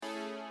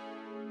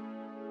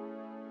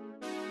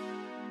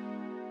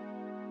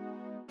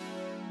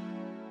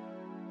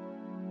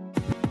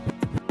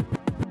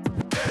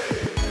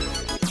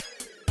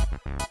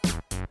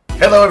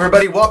Hello,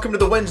 everybody. Welcome to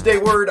the Wednesday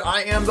Word.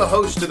 I am the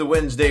host of the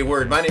Wednesday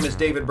Word. My name is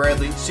David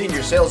Bradley,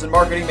 Senior Sales and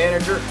Marketing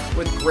Manager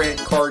with Grant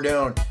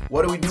Cardone.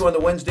 What do we do on the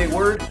Wednesday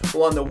Word?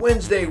 Well, on the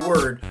Wednesday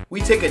Word, we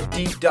take a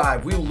deep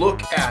dive. We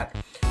look at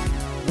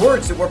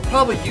words that we're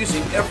probably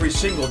using every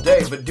single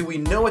day, but do we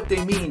know what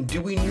they mean? Do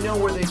we know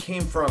where they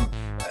came from?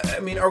 I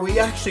mean, are we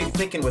actually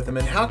thinking with them?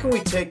 And how can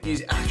we take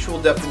these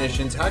actual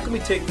definitions? How can we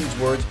take these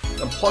words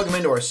and plug them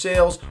into our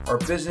sales, our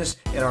business,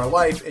 and our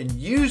life and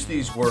use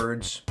these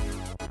words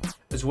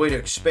as a way to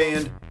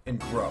expand and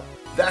grow?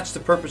 That's the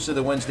purpose of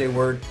the Wednesday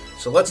Word.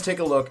 So let's take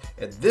a look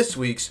at this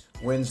week's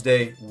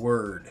Wednesday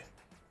Word.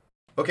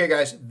 Okay,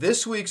 guys,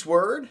 this week's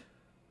word,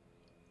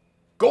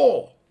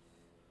 goal.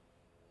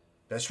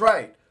 That's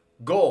right,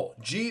 goal.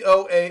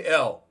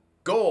 G-O-A-L,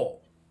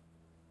 goal.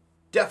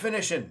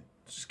 Definition.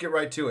 Let's just get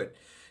right to it.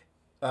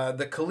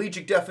 The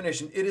collegiate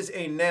definition, it is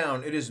a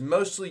noun. It is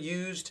mostly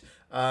used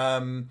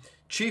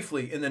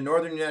chiefly in the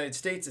northern United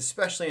States,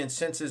 especially in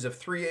senses of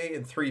 3A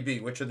and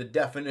 3B, which are the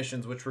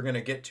definitions which we're going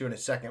to get to in a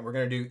second. We're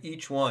going to do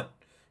each one,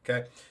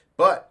 okay?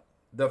 But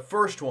the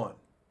first one,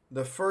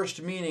 the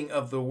first meaning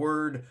of the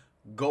word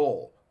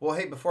goal. Well,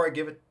 hey, before I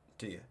give it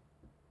to you,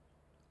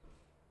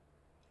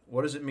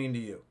 what does it mean to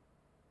you?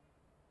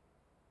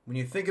 When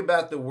you think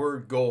about the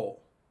word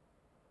goal,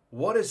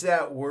 what does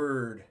that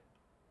word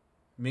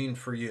mean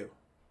for you?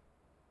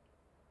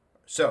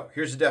 So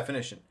here's the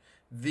definition.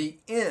 The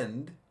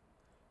end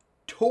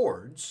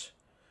towards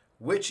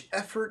which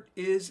effort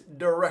is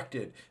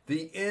directed.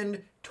 The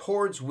end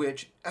towards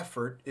which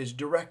effort is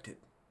directed.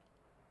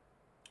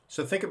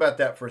 So think about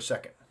that for a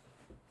second.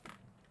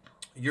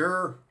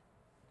 You're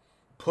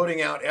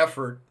putting out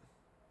effort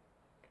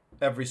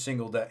every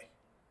single day.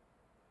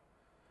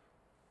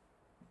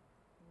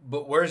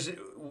 But where's it?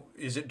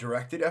 Is it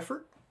directed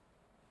effort?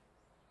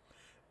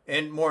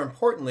 And more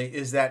importantly,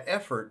 is that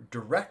effort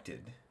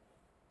directed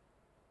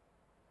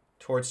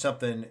towards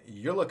something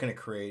you're looking to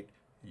create,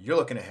 you're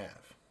looking to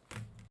have?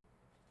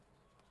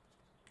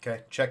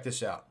 Okay, check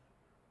this out.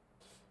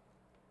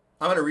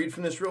 I'm going to read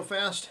from this real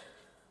fast.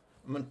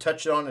 I'm going to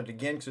touch on it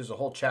again because there's a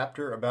whole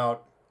chapter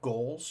about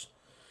goals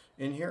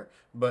in here.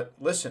 But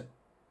listen,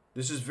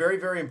 this is very,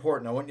 very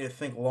important. I want you to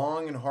think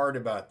long and hard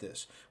about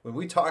this. When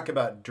we talk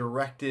about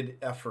directed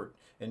effort,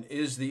 and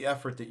is the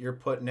effort that you're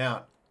putting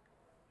out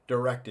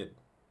directed?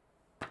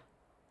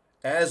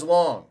 As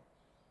long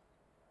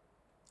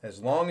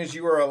as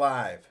you are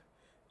alive,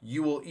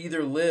 you will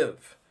either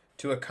live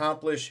to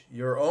accomplish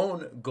your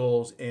own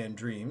goals and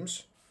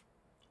dreams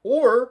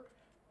or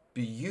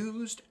be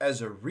used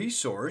as a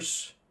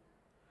resource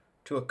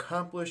to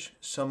accomplish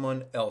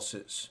someone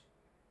else's.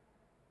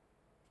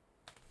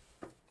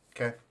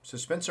 Okay, so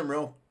spend some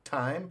real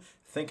time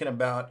thinking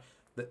about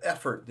the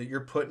effort that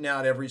you're putting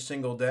out every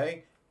single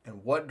day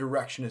and what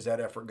direction is that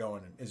effort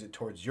going in. Is it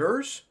towards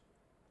yours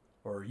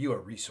or are you a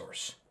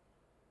resource?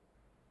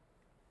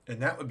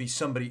 And that would be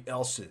somebody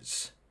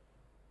else's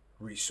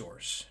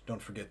resource.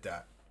 Don't forget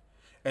that.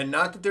 And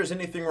not that there's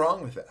anything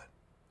wrong with that,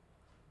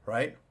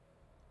 right?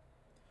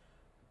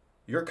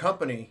 Your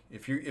company,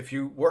 if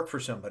you work for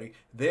somebody,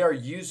 they are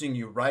using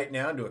you right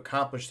now to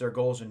accomplish their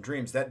goals and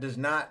dreams. That does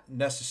not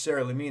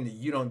necessarily mean that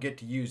you don't get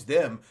to use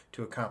them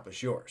to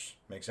accomplish yours.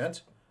 Make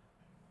sense?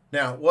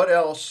 Now, what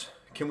else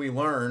can we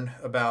learn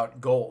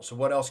about goals?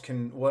 What else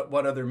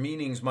what other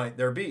meanings might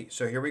there be?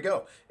 So here we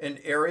go. An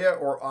area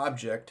or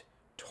object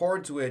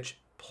towards which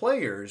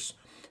players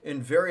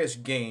in various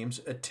games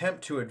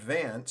attempt to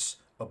advance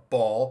a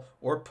ball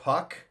or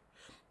puck,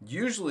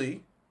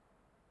 usually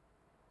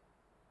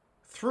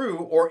through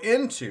or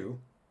into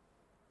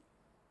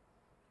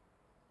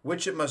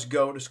which it must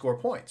go to score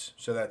points.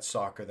 So that's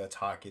soccer, that's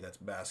hockey, that's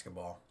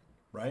basketball,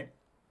 right?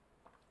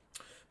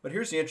 But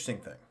here's the interesting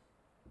thing.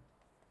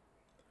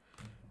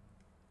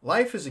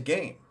 Life is a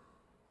game.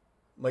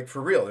 Like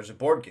for real, there's a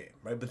board game,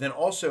 right? But then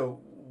also,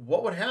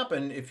 what would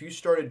happen if you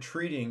started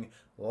treating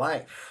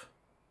life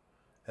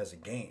as a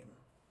game?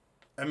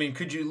 I mean,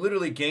 could you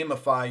literally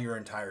gamify your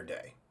entire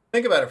day?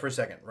 Think about it for a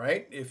second,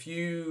 right? If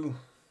you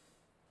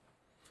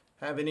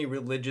have any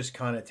religious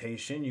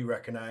connotation, you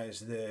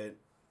recognize that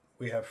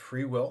we have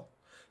free will.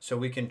 So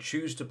we can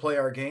choose to play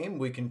our game.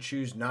 We can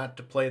choose not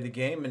to play the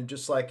game. And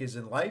just like is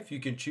in life, you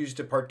can choose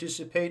to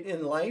participate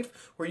in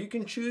life or you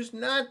can choose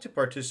not to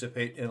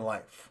participate in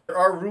life. There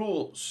are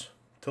rules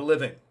to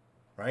living,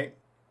 right?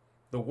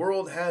 The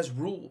world has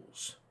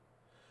rules,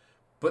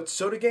 but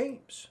so do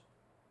games.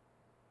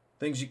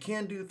 Things you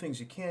can do, things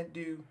you can't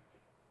do,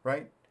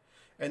 right?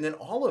 And then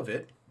all of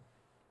it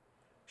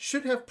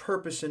should have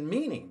purpose and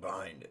meaning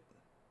behind it.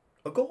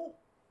 A goal.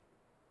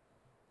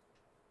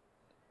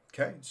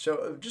 Okay,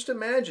 so just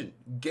imagine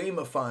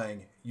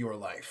gamifying your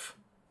life.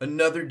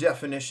 Another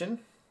definition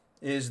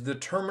is the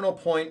terminal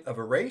point of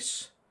a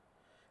race,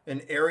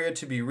 an area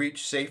to be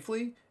reached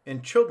safely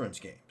in children's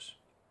games.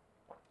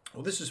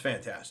 Well, this is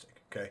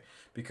fantastic, okay?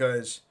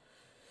 Because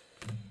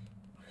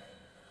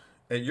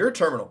at your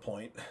terminal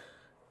point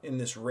in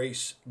this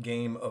race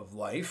game of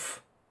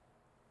life,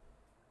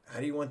 how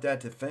do you want that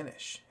to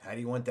finish? How do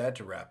you want that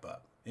to wrap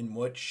up? In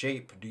what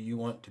shape do you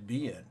want to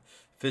be in?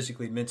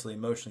 physically, mentally,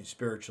 emotionally,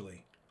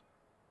 spiritually,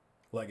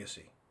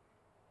 legacy.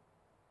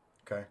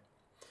 Okay?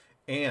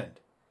 And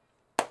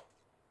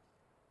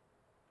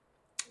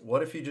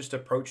what if you just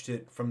approached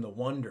it from the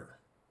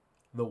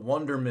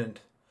wonderment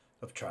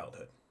of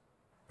childhood?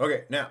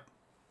 Okay, now,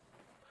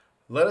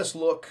 let us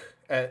look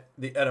at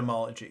the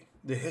etymology,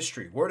 the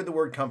history. Where did the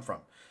word come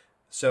from?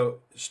 So,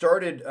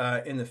 started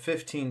in the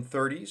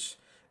 1530s,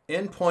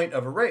 end point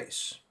of a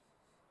race.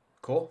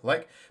 Cool,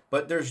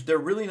 but they're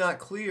really not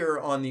clear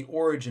on the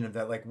origin of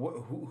that. Like,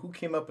 who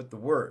came up with the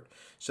word?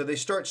 So they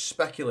start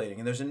speculating,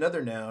 and there's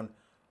another noun,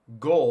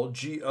 goal,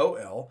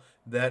 Gol,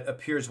 that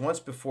appears once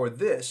before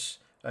this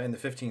in the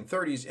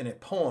 1530s in a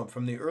poem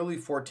from the early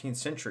 14th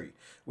century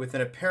with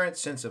an apparent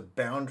sense of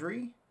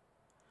boundary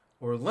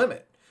or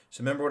limit.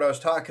 So remember what I was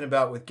talking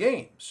about with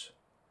games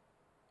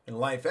and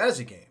life as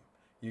a game.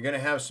 You're going to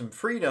have some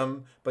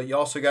freedom, but you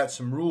also got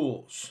some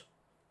rules.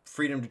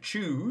 Freedom to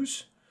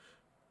choose,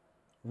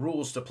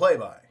 rules to play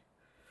by.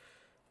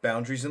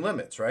 Boundaries and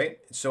limits, right?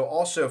 So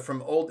also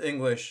from Old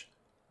English,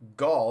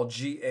 gal,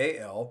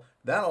 G-A-L,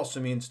 that also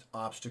means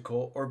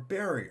obstacle or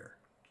barrier.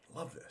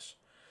 Love this.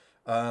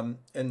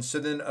 And so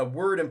then a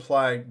word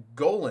implied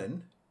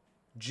golan,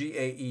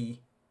 G-A-E-L-A-N,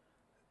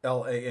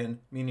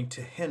 meaning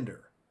to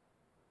hinder.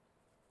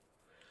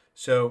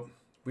 So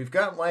we've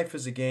got life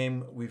as a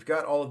game. We've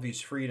got all of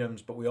these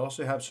freedoms, but we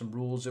also have some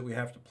rules that we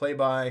have to play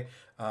by.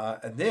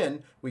 And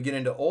then we get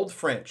into Old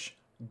French,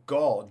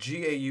 gaule,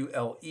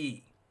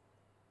 G-A-U-L-E.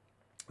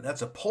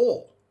 That's a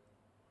pole.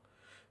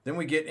 Then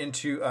we get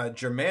into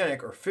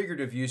Germanic or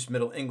figurative use,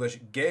 Middle English,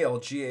 gale,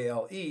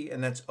 G-A-L-E,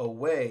 and that's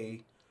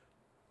away,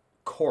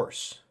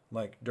 course,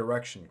 like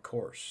direction,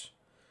 course.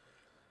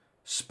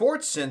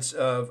 Sports sense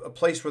of a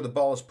place where the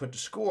ball is put to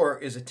score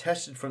is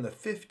attested from the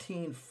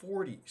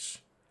 1540s.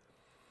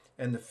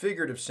 And the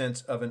figurative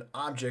sense of an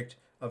object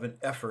of an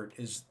effort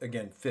is,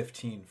 again,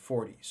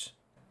 1540s.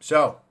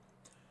 So,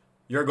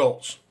 your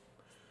goals.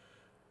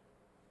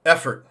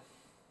 Effort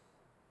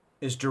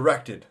is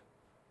directed.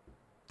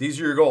 These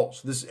are your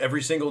goals. This is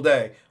every single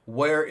day.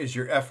 Where is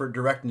your effort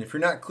directed? If you're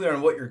not clear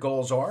on what your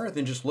goals are,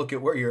 then just look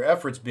at where your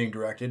effort's being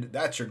directed.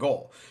 That's your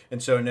goal.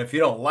 And if you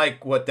don't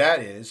like what that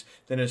is,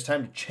 then it's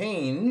time to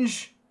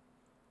change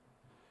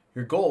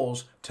your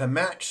goals to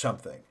match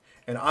something.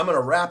 And I'm going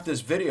to wrap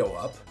this video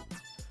up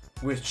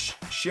with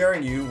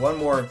sharing you one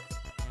more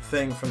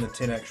thing from the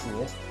 10X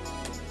rule.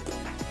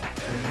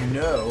 So you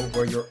know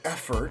where your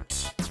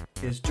effort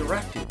is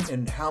directed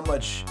and how do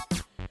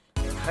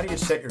you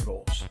set your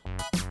goals,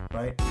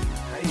 right?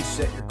 How do you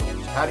set your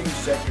goals? How do you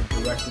set your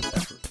directed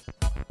effort?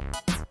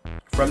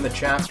 From the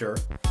chapter,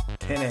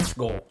 10X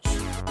Goals.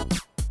 I'm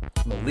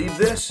going to leave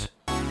this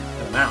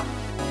and I'm out.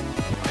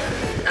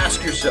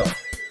 Ask yourself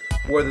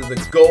whether the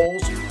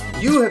goals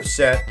you have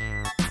set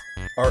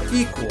are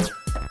equal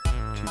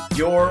to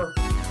your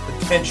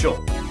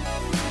potential.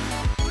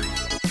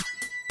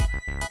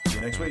 See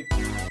you next week.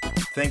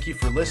 Thank you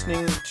for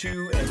listening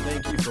to and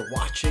thank you for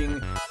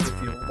watching.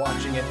 If you're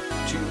watching it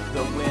to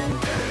the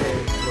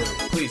Wednesday Word.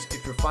 Please,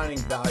 if you're finding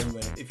value in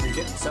it, if you're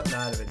getting something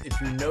out of it, if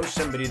you know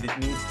somebody that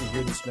needs to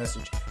hear this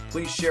message,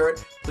 please share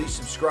it. Please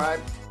subscribe.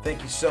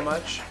 Thank you so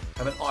much.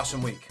 Have an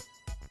awesome week.